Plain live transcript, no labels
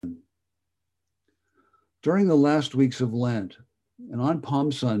During the last weeks of Lent and on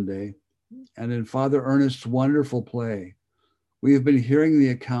Palm Sunday and in Father Ernest's wonderful play, we have been hearing the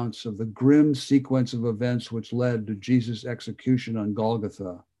accounts of the grim sequence of events which led to Jesus' execution on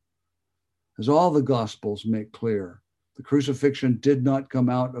Golgotha. As all the Gospels make clear, the crucifixion did not come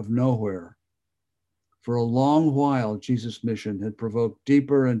out of nowhere. For a long while, Jesus' mission had provoked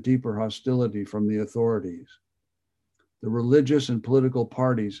deeper and deeper hostility from the authorities. The religious and political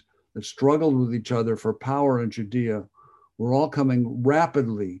parties that struggled with each other for power in Judea were all coming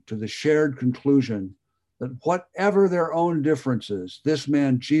rapidly to the shared conclusion that whatever their own differences, this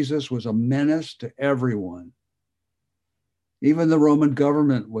man Jesus was a menace to everyone. Even the Roman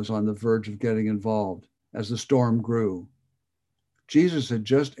government was on the verge of getting involved as the storm grew. Jesus had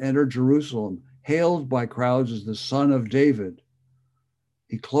just entered Jerusalem, hailed by crowds as the Son of David.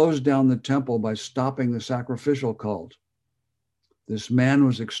 He closed down the temple by stopping the sacrificial cult. This man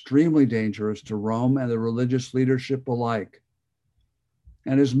was extremely dangerous to Rome and the religious leadership alike.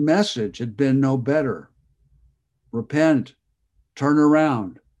 And his message had been no better. Repent, turn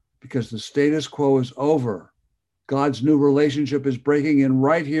around, because the status quo is over. God's new relationship is breaking in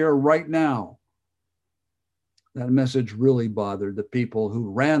right here, right now. That message really bothered the people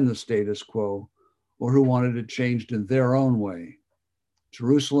who ran the status quo or who wanted it changed in their own way.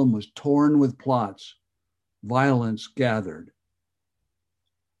 Jerusalem was torn with plots. Violence gathered.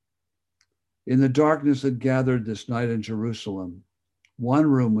 In the darkness that gathered this night in Jerusalem, one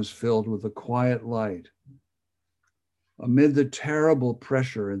room was filled with a quiet light. Amid the terrible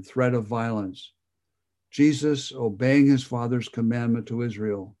pressure and threat of violence, Jesus, obeying his Father's commandment to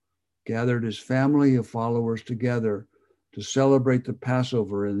Israel, gathered his family of followers together to celebrate the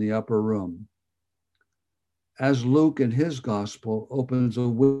Passover in the upper room. As Luke in his gospel opens a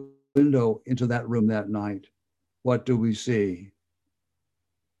window into that room that night, what do we see?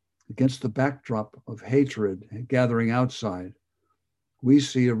 Against the backdrop of hatred gathering outside, we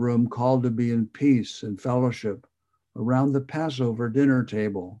see a room called to be in peace and fellowship around the Passover dinner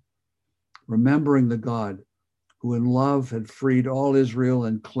table, remembering the God who in love had freed all Israel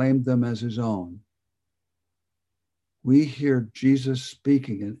and claimed them as his own. We hear Jesus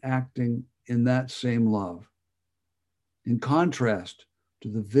speaking and acting in that same love. In contrast to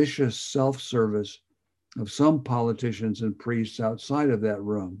the vicious self-service of some politicians and priests outside of that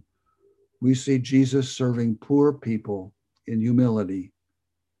room, we see Jesus serving poor people in humility.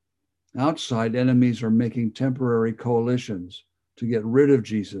 Outside, enemies are making temporary coalitions to get rid of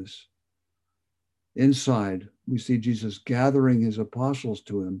Jesus. Inside, we see Jesus gathering his apostles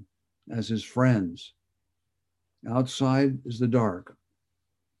to him as his friends. Outside is the dark.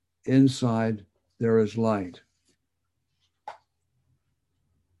 Inside, there is light.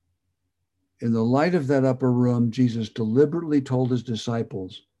 In the light of that upper room, Jesus deliberately told his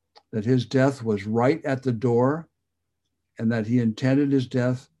disciples that his death was right at the door and that he intended his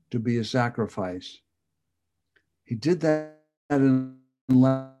death to be a sacrifice. He did that in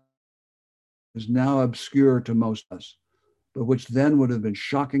language is now obscure to most of us, but which then would have been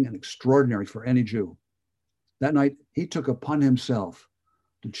shocking and extraordinary for any Jew. That night, he took upon himself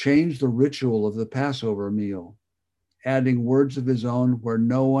to change the ritual of the Passover meal, adding words of his own where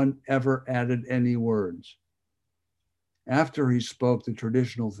no one ever added any words. After he spoke the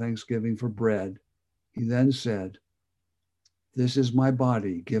traditional thanksgiving for bread, he then said, "This is my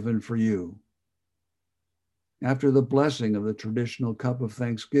body given for you." After the blessing of the traditional cup of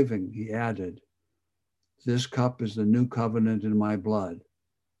thanksgiving, he added, "This cup is the new covenant in my blood."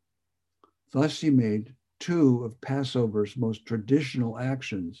 Thus he made two of Passover's most traditional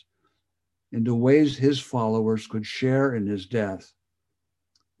actions into ways his followers could share in his death,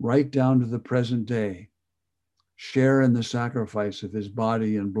 right down to the present day, share in the sacrifice of his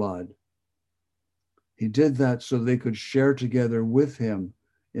body and blood. He did that so they could share together with him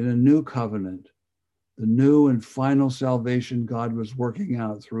in a new covenant, the new and final salvation God was working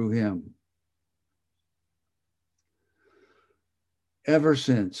out through him. Ever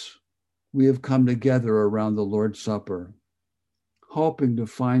since, we have come together around the Lord's Supper, hoping to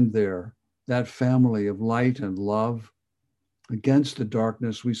find there that family of light and love against the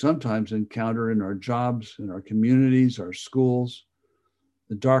darkness we sometimes encounter in our jobs, in our communities, our schools,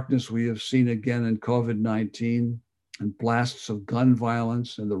 the darkness we have seen again in COVID-19 and blasts of gun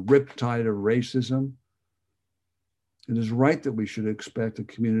violence and the riptide of racism. It is right that we should expect a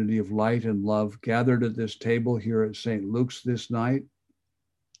community of light and love gathered at this table here at St. Luke's this night.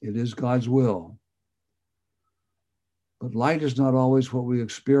 It is God's will. But light is not always what we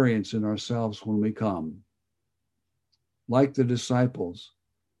experience in ourselves when we come. Like the disciples,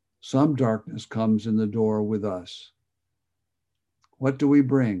 some darkness comes in the door with us. What do we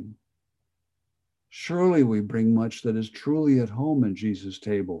bring? Surely we bring much that is truly at home in Jesus'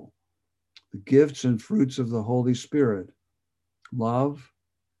 table, the gifts and fruits of the Holy Spirit, love,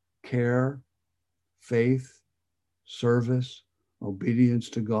 care, faith, service, obedience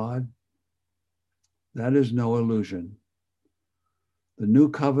to God. That is no illusion. The new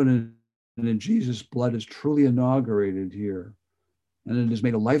covenant in Jesus' blood is truly inaugurated here, and it has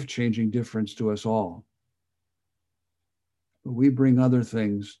made a life-changing difference to us all. But we bring other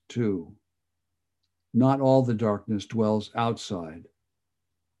things too. Not all the darkness dwells outside.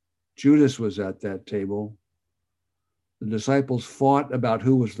 Judas was at that table. The disciples fought about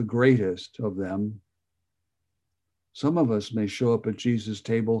who was the greatest of them. Some of us may show up at Jesus'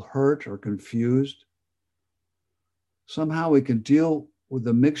 table hurt or confused. Somehow we can deal with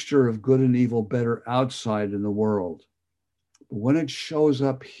the mixture of good and evil better outside in the world. But when it shows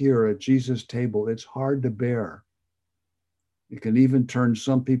up here at Jesus' table, it's hard to bear. It can even turn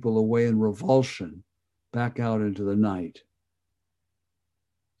some people away in revulsion back out into the night.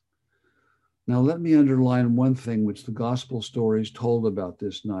 Now, let me underline one thing which the gospel stories told about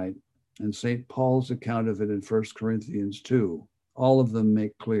this night, and St. Paul's account of it in 1 Corinthians 2. All of them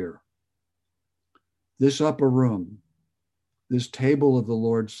make clear. This upper room, this table of the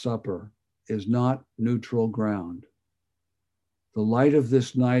Lord's Supper, is not neutral ground. The light of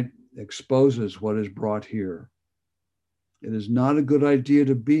this night exposes what is brought here. It is not a good idea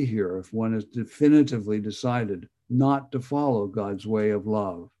to be here if one has definitively decided not to follow God's way of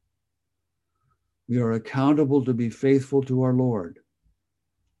love. We are accountable to be faithful to our Lord.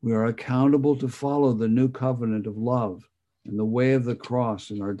 We are accountable to follow the new covenant of love and the way of the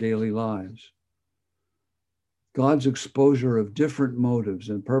cross in our daily lives. God's exposure of different motives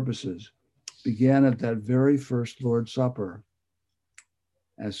and purposes began at that very first Lord's Supper.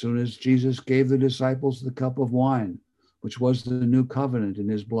 As soon as Jesus gave the disciples the cup of wine, which was the new covenant in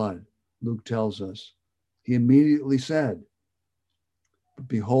his blood, Luke tells us, he immediately said, "But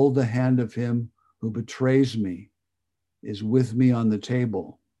behold, the hand of him who betrays me is with me on the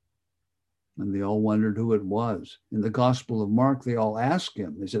table." And they all wondered who it was. In the Gospel of Mark, they all asked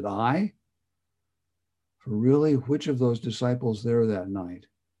him, "Is it I?" For really, which of those disciples there that night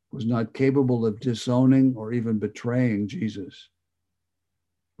was not capable of disowning or even betraying Jesus?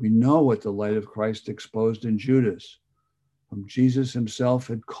 We know what the light of Christ exposed in Judas, whom Jesus himself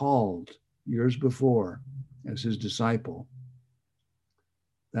had called years before as his disciple.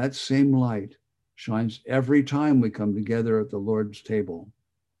 That same light shines every time we come together at the Lord's table.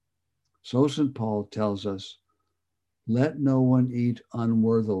 So St. Paul tells us, "Let no one eat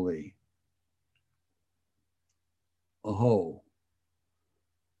unworthily." Oh,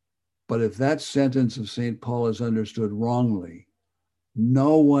 but if that sentence of St. Paul is understood wrongly,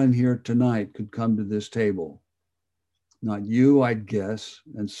 no one here tonight could come to this table. Not you, I'd guess,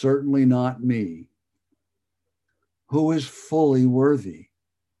 and certainly not me. Who is fully worthy?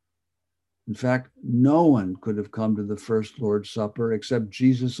 In fact, no one could have come to the first Lord's Supper except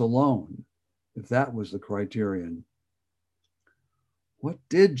Jesus alone, if that was the criterion. What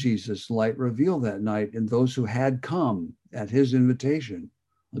did Jesus' light reveal that night in those who had come at his invitation?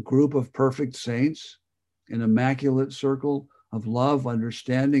 A group of perfect saints, an immaculate circle of love,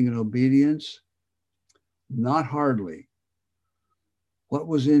 understanding, and obedience? Not hardly. What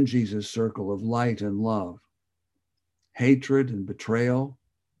was in Jesus' circle of light and love? Hatred and betrayal,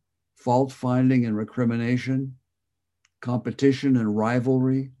 fault-finding and recrimination, competition and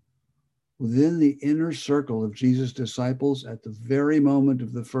rivalry, within the inner circle of Jesus' disciples at the very moment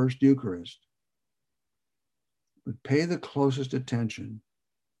of the first Eucharist. But pay the closest attention.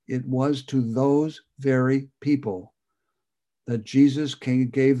 It was to those very people that Jesus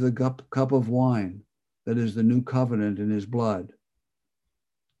gave the cup of wine that is the new covenant in his blood.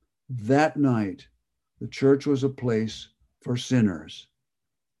 That night, the church was a place for sinners.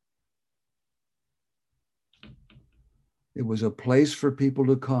 It was a place for people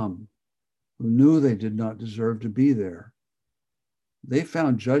to come who knew they did not deserve to be there. They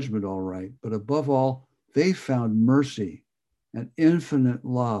found judgment, all right, but above all, they found mercy and infinite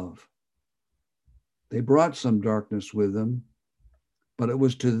love. They brought some darkness with them, but it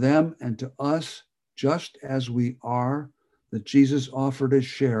was to them and to us, just as we are, that Jesus offered a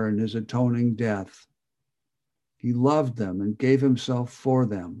share in his atoning death. He loved them and gave himself for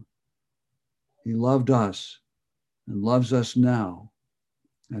them. He loved us and loves us now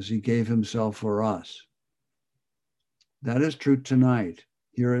as he gave himself for us. That is true tonight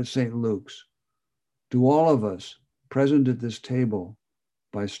here at St. Luke's. To all of us present at this table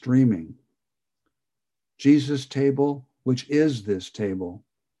by streaming. Jesus' table, which is this table,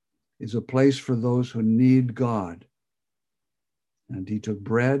 is a place for those who need God. And he took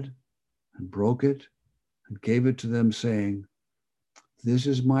bread and broke it and gave it to them, saying, "This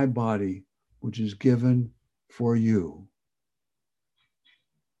is my body, which is given for you."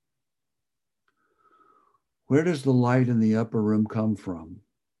 Where does the light in the upper room come from?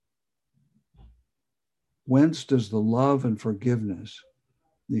 Whence does the love and forgiveness,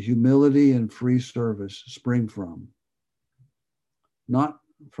 the humility and free service spring from? Not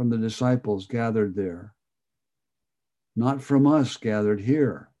from the disciples gathered there, not from us gathered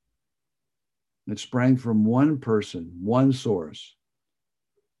here. It sprang from one person, one source.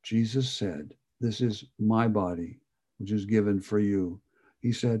 Jesus said, "This is my body, which is given for you."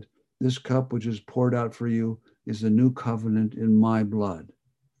 He said, "This cup which is poured out for you is the new covenant in my blood."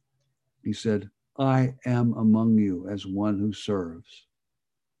 He said, "I am among you as one who serves."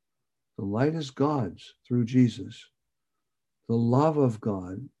 The light is God's through Jesus. The love of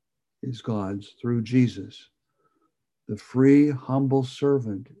God is God's through Jesus. The free, humble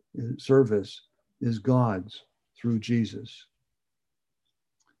service is God's through Jesus.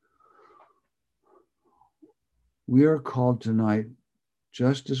 We are called tonight,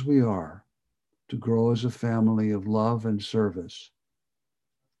 just as we are, to grow as a family of love and service,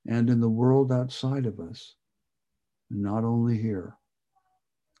 and in the world outside of us, and not only here.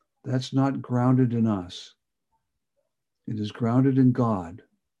 That's not grounded in us. It is grounded in God.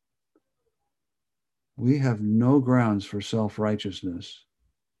 We have no grounds for self-righteousness.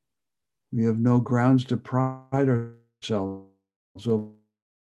 We have no grounds to pride ourselves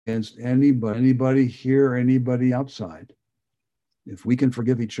against anybody here, anybody outside. If we can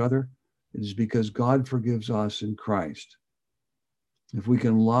forgive each other, it is because God forgives us in Christ. If we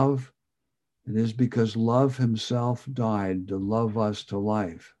can love, it is because love himself died to love us to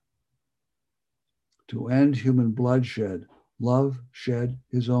life. To end human bloodshed, love shed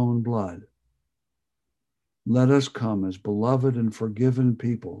his own blood. Let us come as beloved and forgiven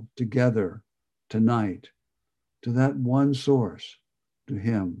people together tonight to that one source, to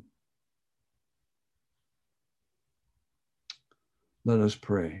him. Let us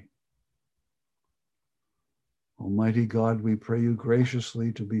pray. Almighty God, we pray you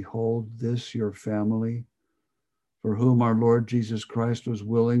graciously to behold this, your family, for whom our Lord Jesus Christ was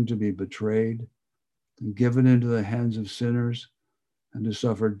willing to be betrayed and given into the hands of sinners and to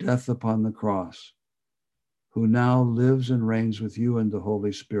suffer death upon the cross, who now lives and reigns with you in the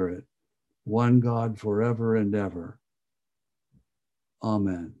Holy Spirit, one God forever and ever.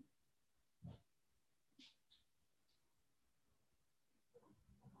 Amen.